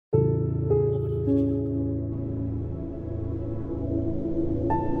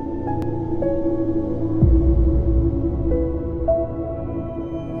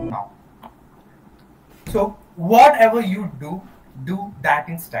So whatever you do, do that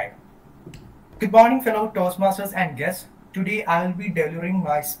in style. Good morning, fellow Toastmasters and guests. Today I will be delivering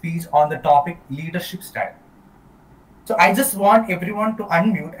my speech on the topic leadership style. So I just want everyone to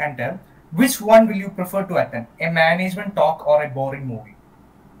unmute and tell which one will you prefer to attend, a management talk or a boring movie?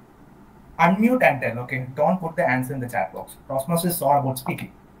 Unmute and tell, okay? Don't put the answer in the chat box. Toastmasters is all about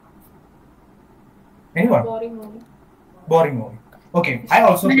speaking. Anyone? Boring movie. Boring movie. Okay, I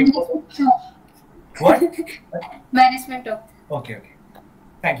also prefer... What? Management talk. Okay.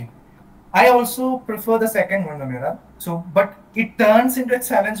 Thank you. I also prefer the second one, Amira. So, but it turns into a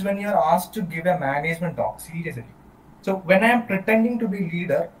challenge when you're asked to give a management talk, seriously. So when I'm pretending to be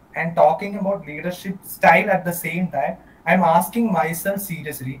leader and talking about leadership style at the same time, I'm asking myself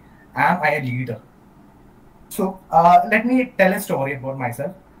seriously, am I a leader? So let me tell a story about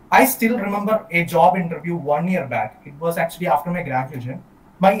myself. I still remember a job interview 1 year back. It was actually after my graduation.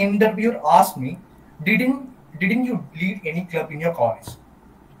 My interviewer asked me, didn't you lead any club in your college?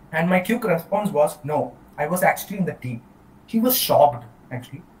 And my quick response was, no, I was actually in the team. He was shocked,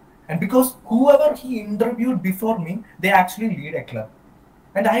 actually. And because whoever he interviewed before me, they actually lead a club.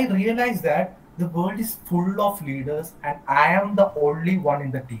 And I realized that the world is full of leaders and I am the only one in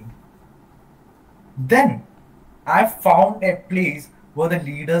the team. Then I found a place where the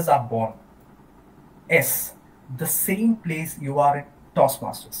leaders are born. Yes, the same place you are in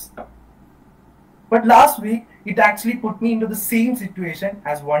Toastmasters. But last week, it actually put me into the same situation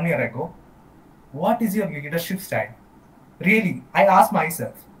as 1 year ago. What is your leadership style? Really, I asked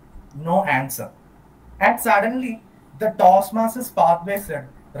myself. No answer. And suddenly, the Toastmasters pathway said,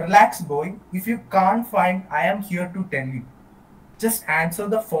 relax boy, if you can't find, I am here to tell you. Just answer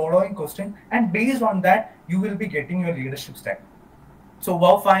the following question and based on that, you will be getting your leadership style. So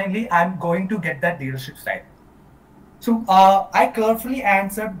wow, finally, I'm going to get that leadership style. So I carefully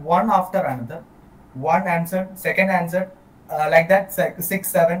answered one after another. One answer, second answer, like that,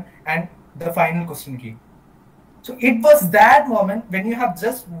 6, 7, and the final question came. So it was that moment when you have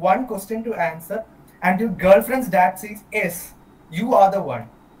just one question to answer and your girlfriend's dad says, yes, you are the one.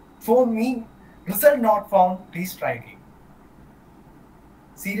 For me, result not found, please try again.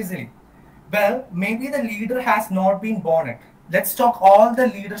 Seriously. Well, maybe the leader has not been born yet. Let's talk all the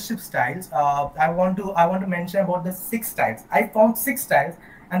leadership styles. I want to mention about the 6 styles. I found 6 styles.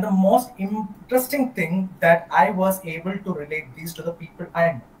 And the most interesting thing that I was able to relate these to the people I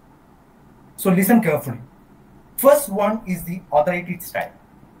know. So listen carefully. First one is the authority style.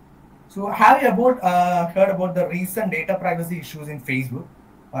 So have you heard about the recent data privacy issues in Facebook,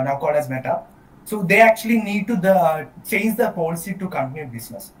 now called as Meta? So they actually need to change the policy to continue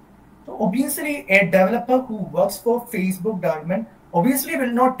business. So obviously a developer who works for Facebook development obviously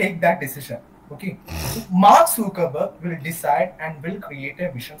will not take that decision. Okay, so Mark Zuckerberg will decide and will create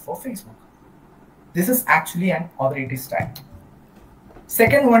a vision for Facebook. This is actually an authority style.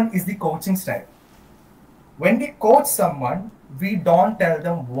 Second one is the coaching style. When we coach someone, we don't tell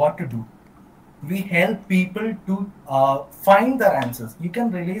them what to do. We help people to find their answers. You can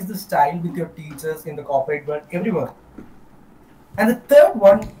release the style with your teachers in the corporate world, everywhere. And the third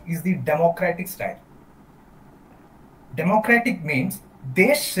one is the democratic style. Democratic means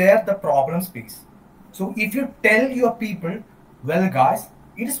they share the problem space. So if you tell your people, well guys,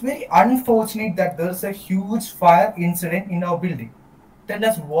 it is very unfortunate that there's a huge fire incident in our building. Tell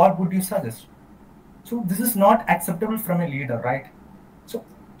us what would you suggest? So this is not acceptable from a leader, right? So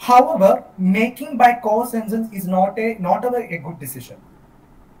however, making by consensus is not a good decision.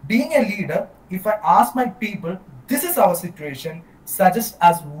 Being a leader, if I ask my people, this is our situation, suggest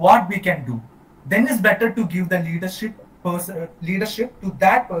us what we can do, then it's better to give the leadership to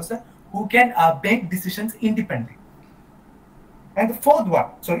that person who can make decisions independently. And the fourth one,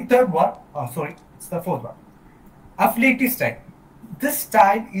 it's the fourth one. Affiliative style. This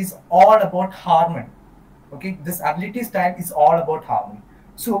style is all about harmony. Okay, this ability style is all about harmony.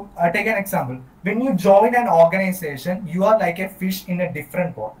 So take an example. When you join an organization, you are like a fish in a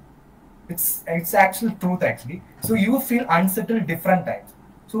different pot. It's actual truth actually. So you feel unsettled different times.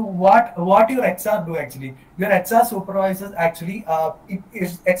 So what your HR do actually? Your HR supervisors actually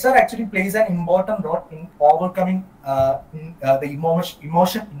HR actually plays an important role in overcoming the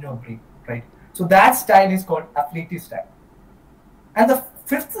emotion in your brain, right? So that style is called affiliative style. And the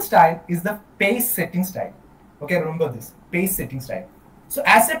fifth style is the pace setting style. Okay, remember this pace setting style. So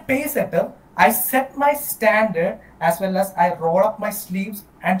as a pace setter, I set my standard as well as I roll up my sleeves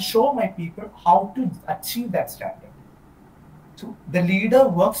and show my people how to achieve that standard. So the leader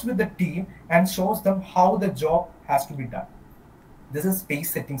works with the team and shows them how the job has to be done. This is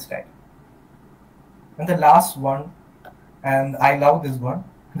pace setting style. And the last one, and I love this one,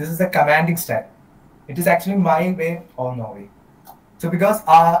 this is the commanding style. It is actually my way or no way. So because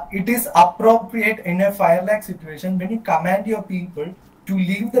it is appropriate in a fire-like situation when you command your people to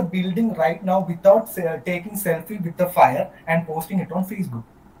leave the building right now without taking selfie with the fire and posting it on Facebook.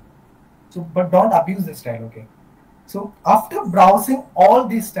 So, but don't abuse this style, okay? So after browsing all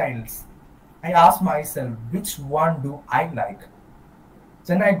these styles, I asked myself, which one do I like?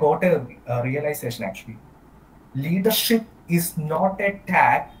 Then I got a realization actually. Leadership is not a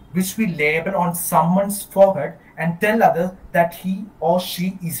tag which we label on someone's forehead and tell others that he or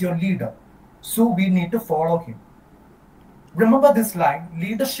she is your leader. So we need to follow him. Remember this line,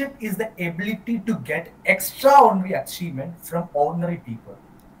 leadership is the ability to get extraordinary achievement from ordinary people.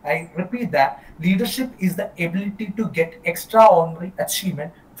 I repeat that, leadership is the ability to get extraordinary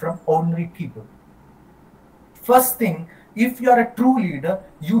achievement from ordinary people. First thing, if you are a true leader,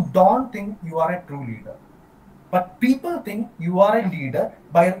 you don't think you are a true leader. But people think you are a leader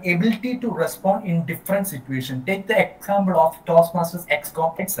by your ability to respond in different situations. Take the example of Toastmasters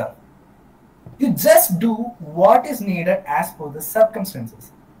XCOM itself. You just do what is needed as per the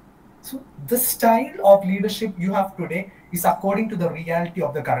circumstances. So the style of leadership you have today is according to the reality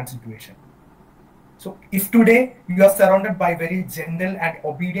of the current situation. So if today you are surrounded by very gentle and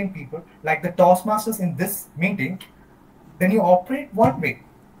obedient people like the Toastmasters in this meeting, then you operate one way.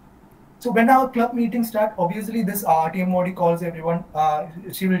 So when our club meetings start, obviously this TMOD calls everyone.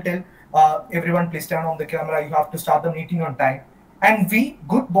 She will tell everyone, please turn on the camera. You have to start the meeting on time. And we,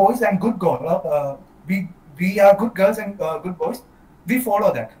 good boys and good girls, we are good girls and good boys. We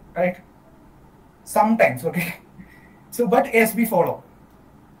follow that, right? Sometimes, okay. So, but yes, we follow.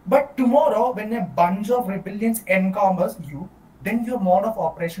 But tomorrow, when a bunch of rebellions encompass you, then your mode of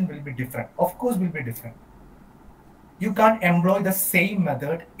operation will be different. Of course, will be different. You can't employ the same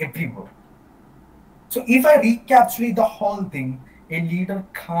method everywhere. So if I recapture the whole thing, a leader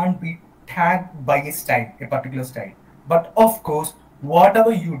can't be tagged by a style, a particular style. But of course,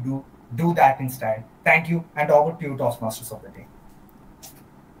 whatever you do, do that in style. Thank you, and over to you, Toastmasters of the day.